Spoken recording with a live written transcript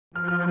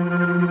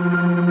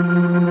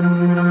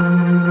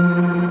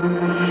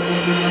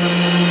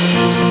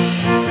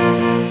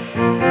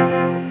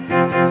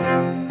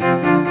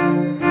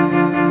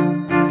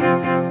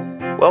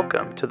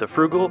the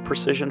Frugal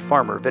Precision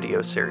Farmer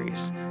video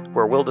series,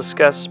 where we'll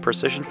discuss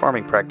precision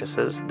farming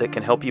practices that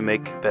can help you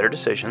make better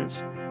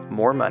decisions,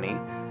 more money,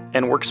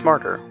 and work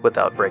smarter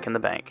without breaking the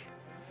bank.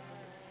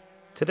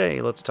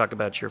 Today, let's talk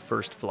about your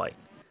first flight.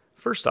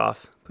 First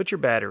off, put your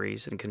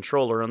batteries and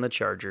controller on the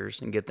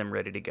chargers and get them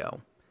ready to go.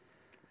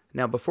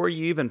 Now, before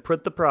you even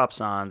put the props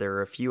on, there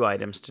are a few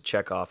items to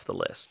check off the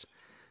list.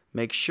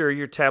 Make sure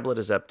your tablet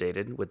is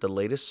updated with the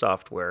latest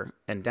software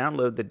and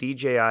download the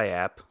DJI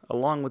app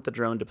along with the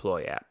Drone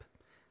Deploy app.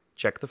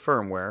 Check the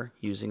firmware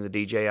using the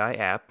DJI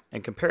app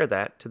and compare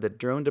that to the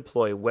Drone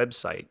Deploy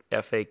website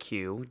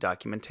FAQ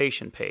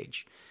documentation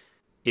page.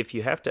 If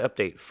you have to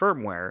update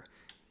firmware,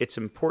 it's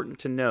important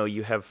to know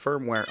you have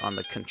firmware on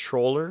the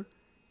controller,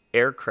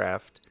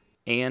 aircraft,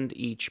 and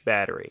each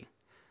battery.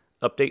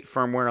 Update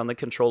firmware on the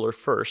controller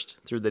first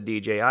through the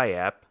DJI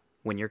app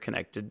when you're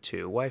connected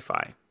to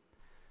Wi-Fi.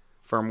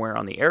 Firmware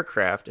on the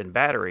aircraft and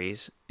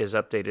batteries is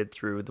updated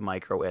through the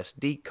micro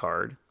SD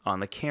card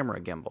on the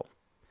camera gimbal.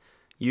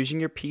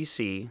 Using your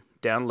PC,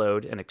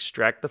 download and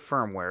extract the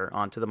firmware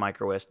onto the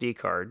micro SD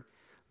card,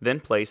 then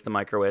place the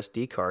micro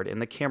SD card in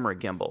the camera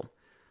gimbal.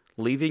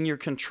 Leaving your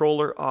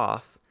controller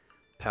off,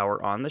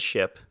 power on the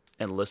ship,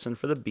 and listen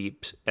for the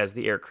beeps as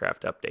the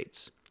aircraft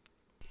updates.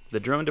 The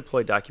Drone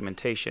Deploy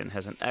documentation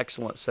has an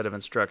excellent set of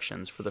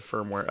instructions for the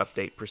firmware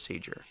update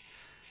procedure.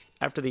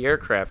 After the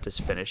aircraft is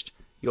finished,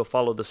 you'll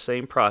follow the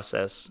same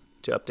process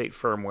to update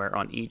firmware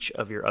on each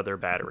of your other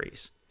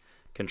batteries.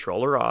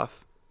 Controller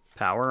off,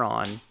 power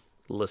on,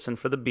 listen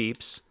for the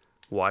beeps,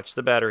 watch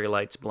the battery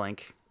lights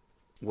blink,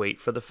 wait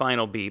for the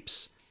final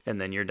beeps, and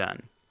then you're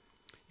done.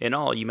 In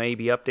all, you may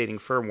be updating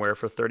firmware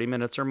for 30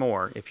 minutes or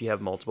more if you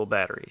have multiple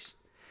batteries.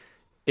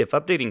 If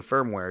updating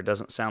firmware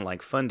doesn't sound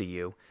like fun to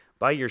you,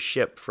 buy your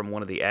ship from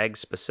one of the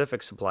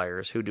ag-specific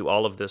suppliers who do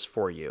all of this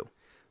for you.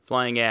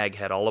 Flying Ag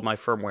had all of my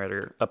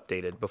firmware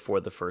updated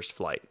before the first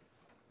flight.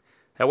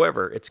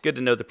 However, it's good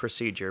to know the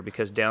procedure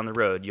because down the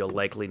road you'll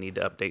likely need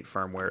to update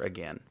firmware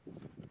again.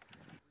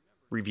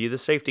 Review the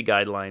safety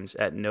guidelines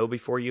at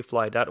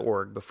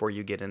knowbeforeyoufly.org before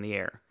you get in the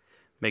air.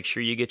 Make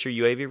sure you get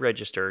your UAV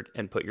registered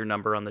and put your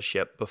number on the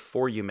ship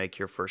before you make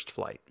your first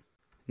flight.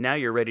 Now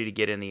you're ready to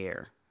get in the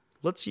air.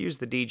 Let's use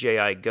the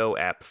DJI Go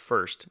app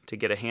first to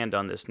get a hand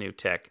on this new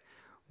tech.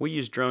 We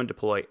use Drone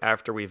Deploy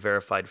after we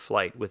verified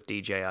flight with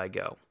DJI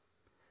Go.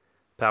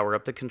 Power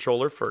up the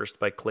controller first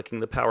by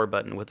clicking the power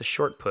button with a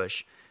short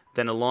push,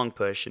 then a long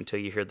push until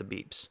you hear the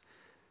beeps.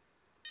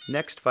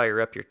 Next, fire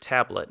up your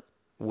tablet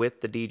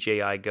with the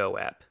DJI Go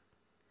app.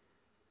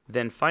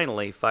 Then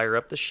finally, fire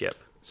up the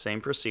ship.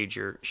 Same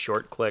procedure,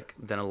 short click,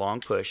 then a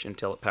long push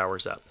until it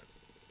powers up.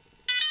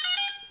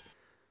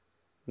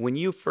 When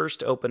you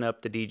first open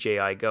up the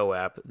DJI Go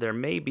app, there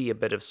may be a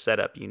bit of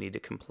setup you need to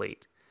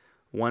complete.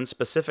 One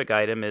specific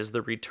item is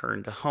the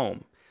return to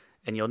home,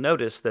 and you'll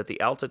notice that the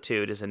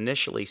altitude is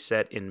initially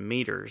set in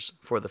meters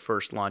for the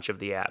first launch of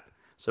the app.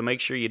 So make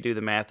sure you do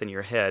the math in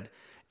your head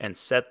and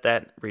set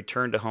that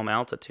return to home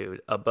altitude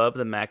above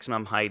the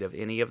maximum height of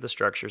any of the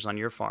structures on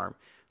your farm,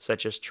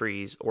 such as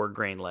trees or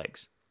grain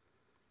legs.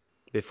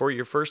 Before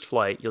your first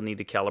flight, you'll need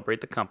to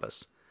calibrate the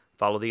compass.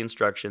 Follow the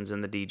instructions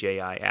in the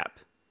DJI app.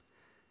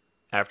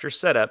 After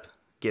setup,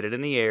 get it in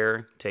the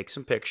air, take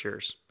some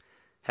pictures.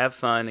 Have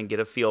fun and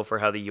get a feel for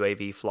how the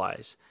UAV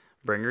flies.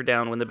 Bring her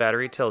down when the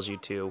battery tells you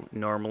to,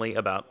 normally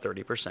about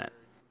 30%.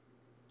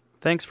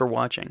 Thanks for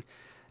watching.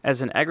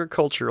 As an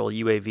agricultural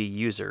UAV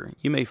user,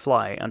 you may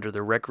fly under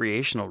the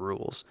recreational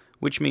rules,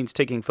 which means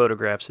taking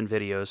photographs and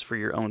videos for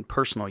your own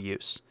personal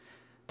use.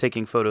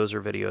 Taking photos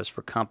or videos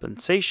for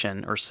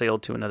compensation or sale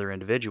to another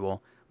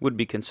individual would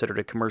be considered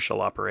a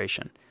commercial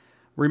operation.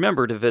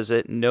 Remember to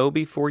visit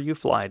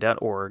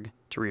knowbeforeyoufly.org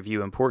to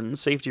review important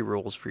safety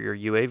rules for your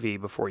UAV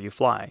before you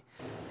fly.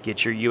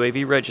 Get your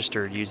UAV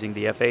registered using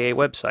the FAA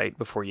website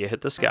before you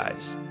hit the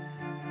skies.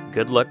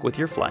 Good luck with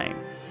your flying.